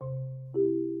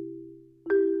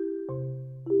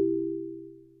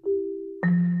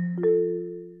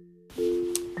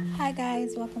Hi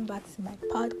guys, welcome back to my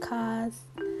podcast.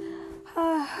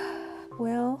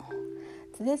 Well,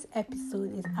 today's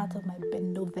episode is out of my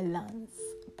benevolence.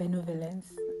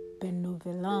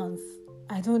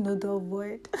 I don't know the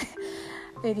word.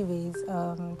 Anyways,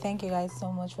 thank you guys so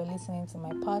much for listening to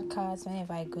my podcast.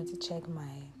 Whenever I go to check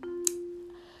my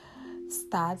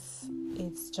stats,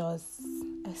 it's just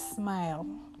a smile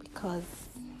because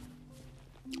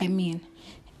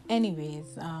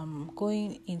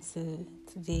going into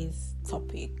today's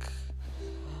topic.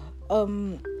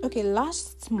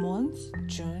 Last month,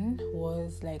 June,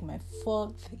 was like my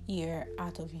 4th year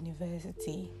out of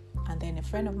university. And then a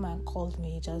friend of mine called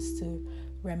me just to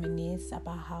reminisce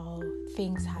about how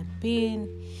things had been.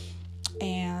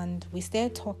 And we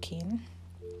started talking.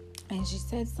 And she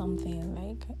said something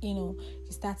like, you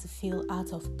start to feel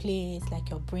out of place, like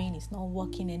your brain is not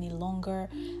working any longer.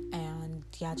 And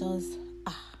you're just,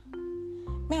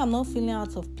 I'm not feeling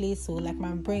out of place, so like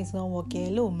my brain is not working.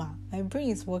 Hello, ma, my brain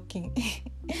is working.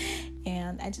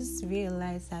 And I just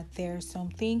realized that there are some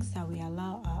things that we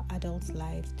allow our adult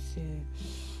life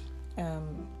to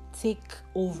take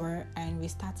over, and we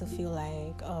start to feel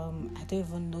like I don't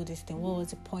even know this thing. What was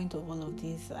the point of all of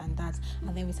this and that?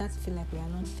 And then we start to feel like we are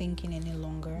not thinking any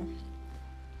longer.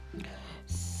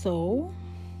 So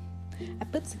I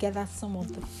put together some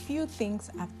of the few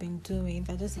things I've been doing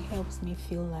that just helps me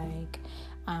feel like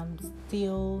I'm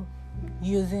still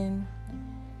using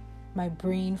my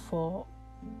brain for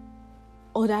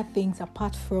other things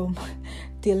apart from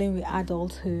dealing with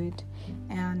adulthood.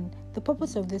 And the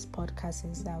purpose of this podcast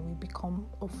is that we become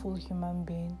a full human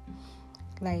being.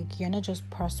 Like, you're not just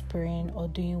prospering or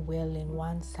doing well in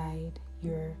one side,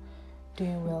 you're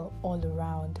doing well all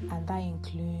around, and that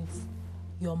includes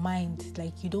your mind.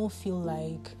 Like, you don't feel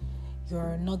like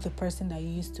you're not the person that you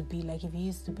used to be. Like, if you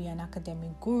used to be an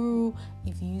academic guru,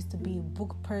 if you used to be a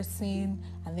book person,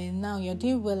 and then now you're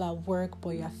doing well at work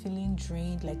but you're feeling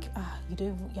drained, like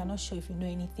you're not sure if you know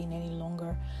anything any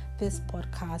longer, this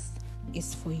podcast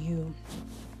is for you.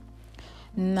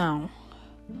 Now,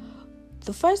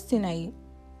 the first thing I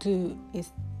do is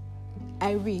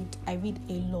I read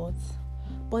a lot.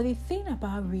 But the thing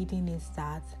about reading is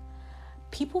that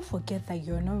people forget that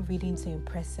you're not reading to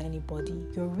impress anybody.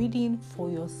 You're reading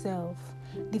for yourself.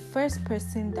 The first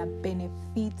person that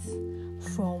benefits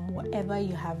from whatever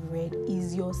you have read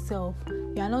is yourself.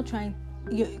 You are not trying.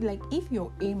 If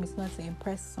your aim is not to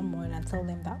impress someone and tell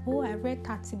them that, I read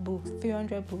 30 books,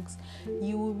 300 books,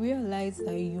 you will realize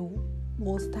that you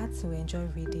will start to enjoy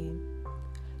reading.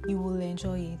 You will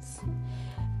enjoy it.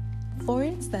 For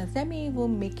instance, let me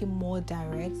even make it more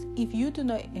direct. If you do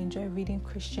not enjoy reading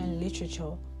Christian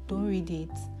literature, don't read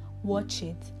it. Watch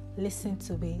it. Listen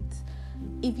to it.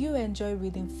 If you enjoy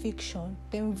reading fiction,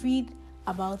 then read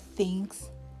about things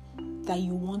that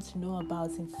you want to know about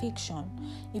in fiction.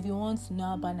 If you want to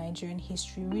know about Nigerian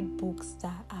history, read books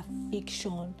that are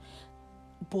fiction,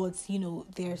 but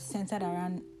they're centered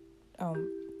around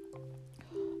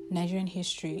Nigerian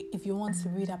history. If you want to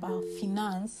read about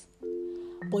finance,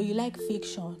 but you like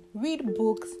fiction, read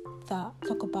books that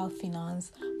talk about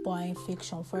finance but are in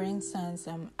fiction. For instance,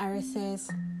 RSS,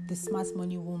 The Smart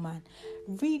Money Woman.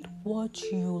 Read what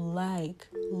you like.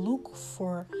 Look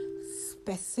for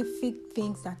specific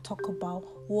things that talk about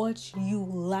what you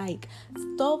like.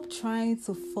 Stop trying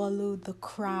to follow the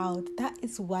crowd. That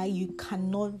is why you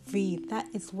cannot read. That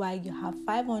is why you have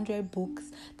 500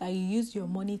 books that you use your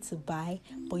money to buy,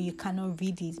 but you cannot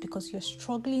read it because you're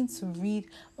struggling to read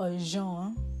a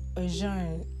genre,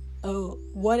 or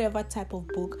whatever type of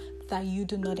book that you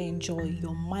do not enjoy,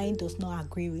 your mind does not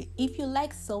agree with. If you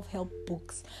like self-help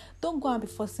books, don't go and be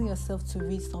forcing yourself to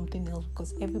read something else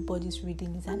because everybody's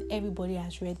reading it and everybody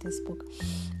has read this book.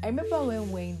 I remember when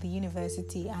we were in the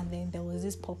university and then there was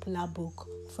this popular book,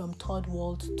 From Third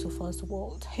World to First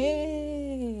World.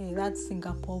 Hey, that's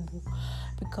Singapore book.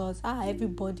 Because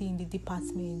everybody in the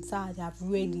department, they have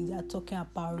read it, they're talking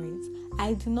about it.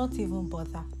 I did not even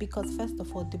bother because first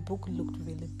of all, the book looked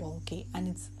really bulky and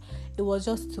it was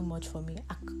just too much for me.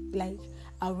 I'd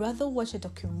rather watch a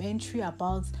documentary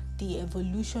about the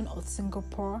evolution of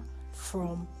Singapore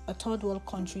from a third world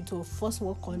country to a first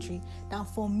world country than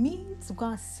for me to go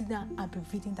and sit down and be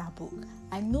reading that book.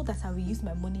 I know that I will use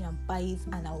my money and buy it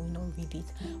and I will not read it,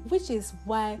 which is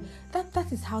why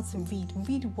that is how to read.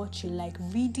 Read what you like.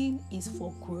 Reading is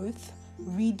for growth.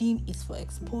 Reading is for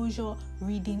exposure.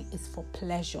 Reading is for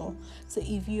pleasure. So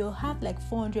if you have like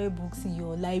 400 books in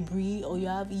your library or you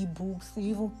have ebooks,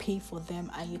 you even pay for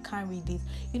them and you can't read it,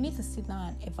 you need to sit down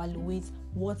and evaluate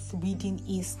what reading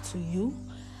is to you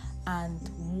and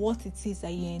what it is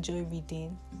that you enjoy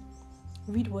reading.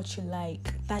 Read what you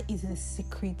like. That is the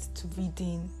secret to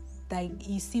reading. Like,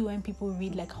 you see when people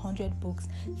read like 100 books,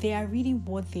 they are reading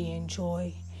what they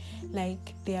enjoy.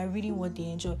 Like, they are reading what they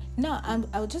enjoy. Now,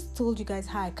 I just told you guys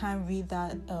how I can't read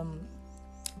that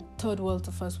third world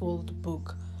to first world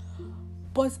book.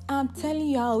 But I'm telling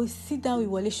you, I will sit down with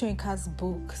Wole Soyinka's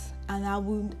books, and I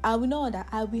will know that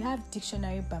I will have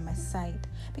dictionary by my side,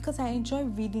 because I enjoy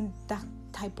reading that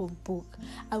type of book.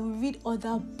 I will read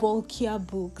other bulkier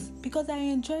books because I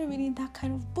enjoy reading that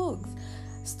kind of books.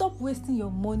 Stop wasting your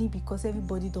money because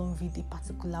everybody don't read a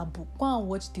particular book. Go and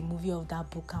watch the movie of that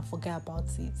book and forget about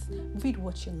it. Read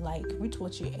what you like. Read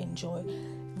what you enjoy.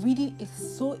 Reading is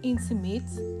so intimate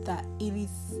that it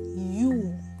is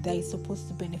you that is supposed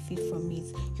to benefit from it.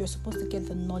 You're supposed to get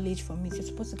the knowledge from it. You're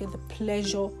supposed to get the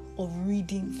pleasure of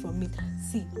reading from it.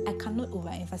 See, I cannot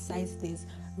overemphasize this.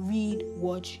 Read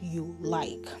what you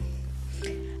like.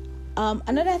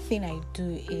 Another thing I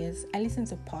do is I listen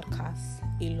to podcasts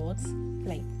a lot.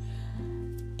 Like,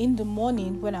 in the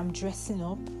morning when I'm dressing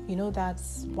up,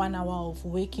 that's 1 hour of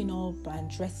waking up and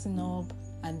dressing up,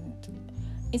 and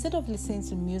instead of listening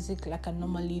to music like I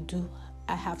normally do,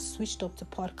 I have switched up to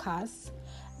podcasts.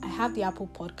 I have the Apple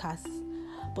Podcasts,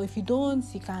 but if you don't,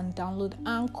 you can download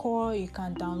Anchor, you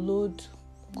can download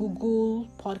Google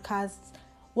Podcasts,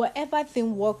 whatever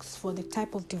thing works for the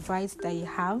type of device that you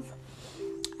have.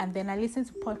 And then I listen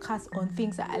to podcasts on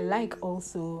things that I like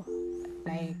also,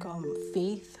 like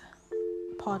faith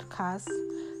podcasts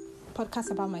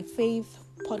about my faith,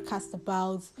 podcasts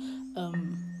about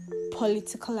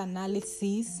political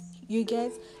analysis. You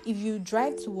get, if you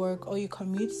drive to work or you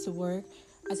commute to work,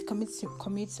 as you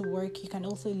commute to work, you can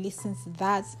also listen to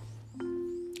that.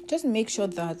 Just make sure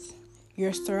that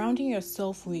you're surrounding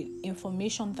yourself with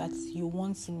information that you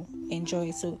want to enjoy.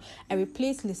 So I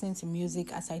replace listening to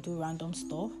music as I do random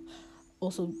stuff.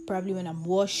 Also, probably when I'm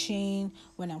washing,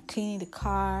 when I'm cleaning the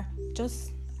car,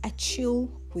 I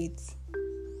chill with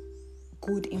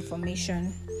good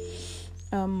information.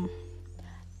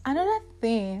 Another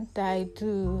thing that I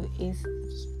do is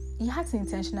you have to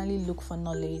intentionally look for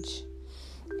knowledge.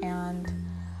 And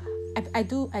I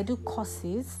do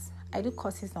courses. I do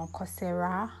courses on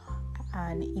Coursera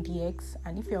and EDX,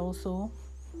 and if you're also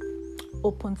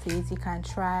open to it, you can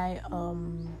try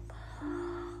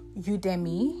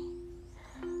Udemy.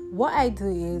 What I do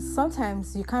is,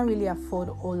 sometimes you can't really afford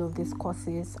all of these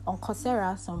courses. On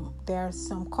Coursera, there are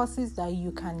some courses that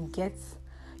you can get.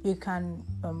 You can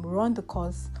run the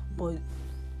course, but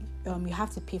you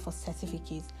have to pay for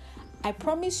certificates. I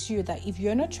promise you that if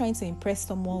you're not trying to impress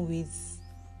someone with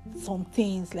some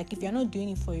things, like if you're not doing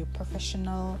it for your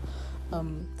professional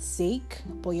sake,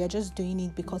 but you're just doing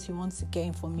it because you want to get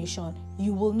information,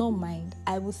 you will not mind.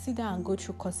 I will sit down and go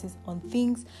through courses on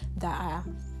things that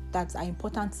are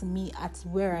important to me at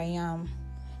where I am.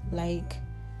 Like,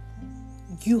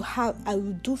 I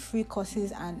will do free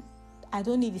courses and I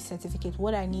don't need the certificate.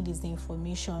 What I need is the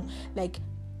information. Like,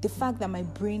 the fact that my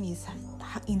brain is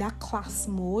in that class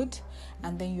mode,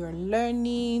 and then you're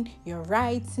learning, you're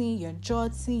writing, you're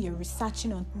jotting, you're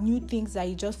researching on new things that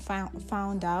you just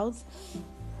found out.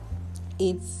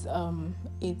 It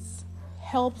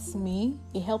helps me.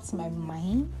 It helps my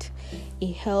mind.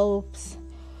 It helps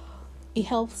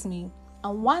me.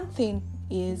 And one thing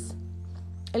is,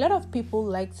 a lot of people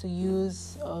like to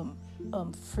use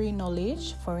free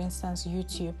knowledge, for instance,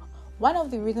 YouTube. One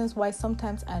of the reasons why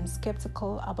sometimes I'm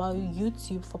skeptical about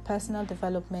YouTube for personal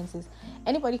development is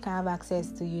anybody can have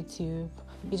access to YouTube.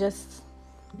 As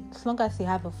long as you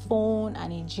have a phone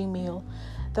and a Gmail,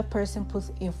 the person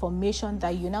puts information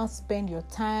that you now spend your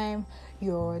time,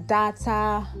 your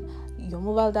data, your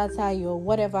mobile data, your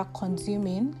whatever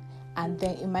consuming, and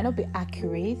then it might not be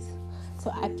accurate.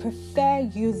 So I prefer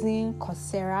using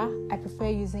Coursera, I prefer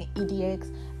using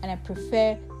EDX, and I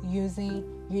prefer using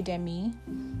Udemy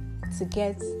to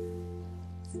get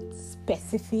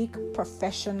specific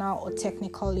professional or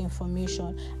technical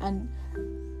information. And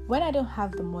when I don't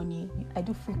have the money, I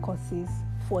do free courses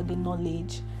for the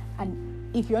knowledge.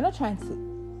 And if you're not trying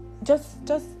to, just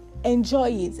enjoy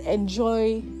it,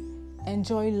 enjoy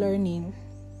learning.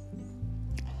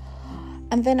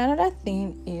 And then another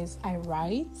thing is I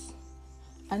write,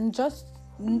 and just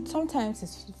sometimes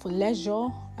it's for leisure,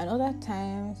 and other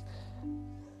times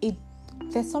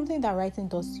there's something that writing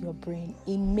does to your brain.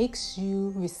 It makes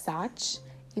you research,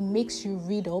 it makes you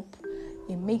read up,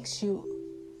 it makes you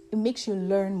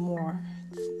learn more.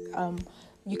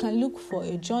 You can look for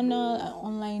a journal, an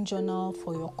online journal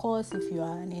for your course if you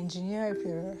are an engineer, if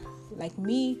you're like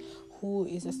me, who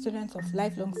is a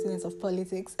lifelong student of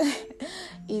politics.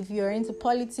 If you're into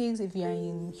politics, if you're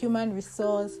in human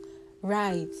resource,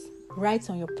 write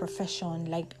on your profession.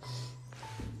 Like,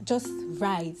 just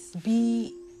write.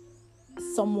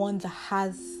 someone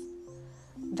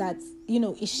that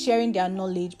is sharing their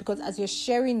knowledge, because as you're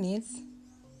sharing it,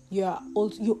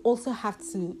 you also have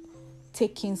to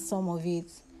take in some of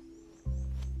it.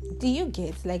 Do you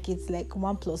get, like, it's like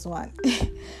 1+1?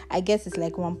 I guess it's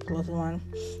like 1+1.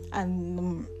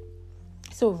 And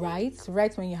so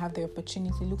write when you have the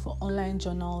opportunity. Look for online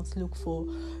journals. Look for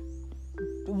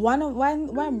why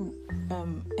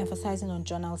I'm emphasizing on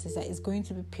journals is that it's going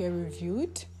to be peer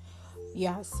reviewed.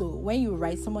 Yeah, so when you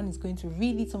write, someone is going to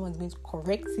read it, someone's going to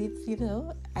correct it,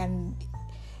 and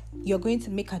you're going to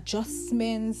make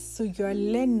adjustments. So you're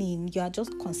learning, you're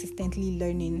just consistently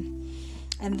learning.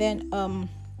 And then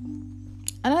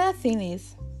another thing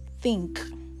is think.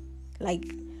 Like,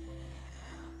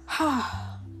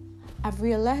 I've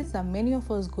realized that many of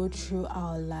us go through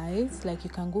our lives, like, you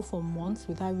can go for months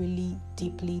without really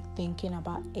deeply thinking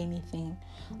about anything.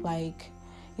 Like,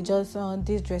 you just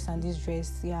this dress and this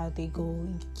dress, yeah, they go.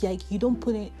 Like, you don't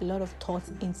put in a lot of thought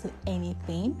into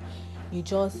anything. You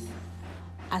just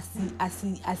as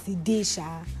the dish,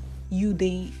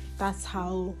 that's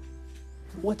how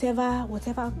whatever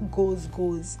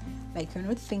goes. Like, you're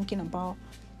not thinking about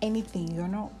anything. You're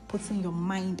not putting your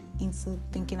mind into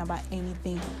thinking about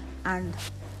anything. And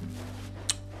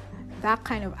that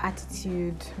kind of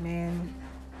attitude, man,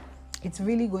 it's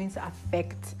really going to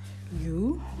affect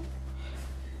you.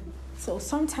 So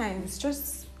sometimes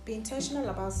just be intentional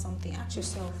about something. Ask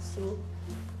yourself, so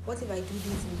what if I do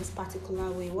this in this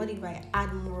particular way? What if I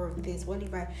add more of this? What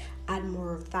if I add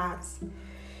more of that?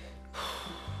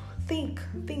 Think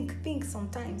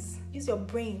sometimes. Use your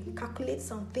brain. Calculate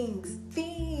some things.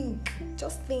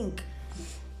 Just think.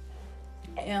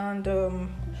 And the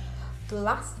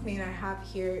last thing I have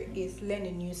here is learn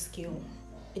a new skill.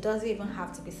 It doesn't even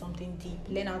have to be something deep.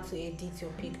 Learn how to edit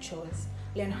your pictures.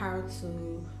 Learn how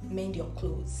to mend your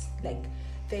clothes. Like,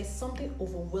 there's something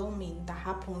overwhelming that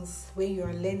happens when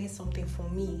you're learning something. For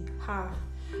me,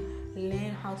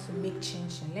 learn how to make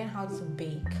chinchin, learn how to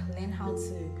bake, learn how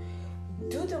to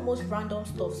do the most random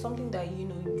stuff, something that you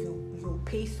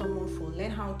pay someone for.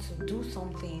 Learn how to do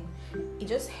something. It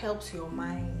just helps your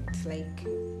mind, like,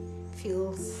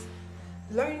 feels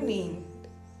learning.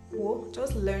 Well,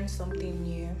 just learn something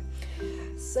new.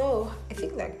 So I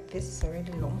think that this is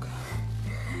already long.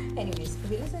 Anyways,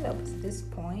 if you listened up to this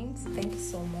point, thank you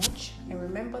so much. And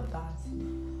remember that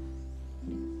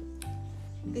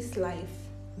this life,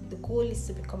 the goal is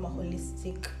to become a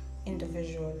holistic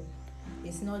individual.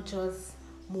 It's not just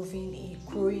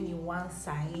growing in one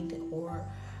side or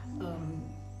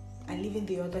and leaving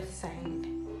the other side.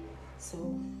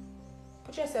 So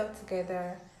put yourself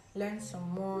together, learn some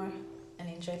more, and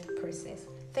enjoy the process.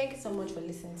 Thank you so much for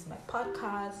listening to my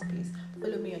podcast. Please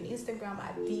follow me on Instagram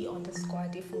at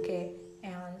 @the_Adefunke,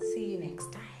 and see you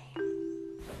next time.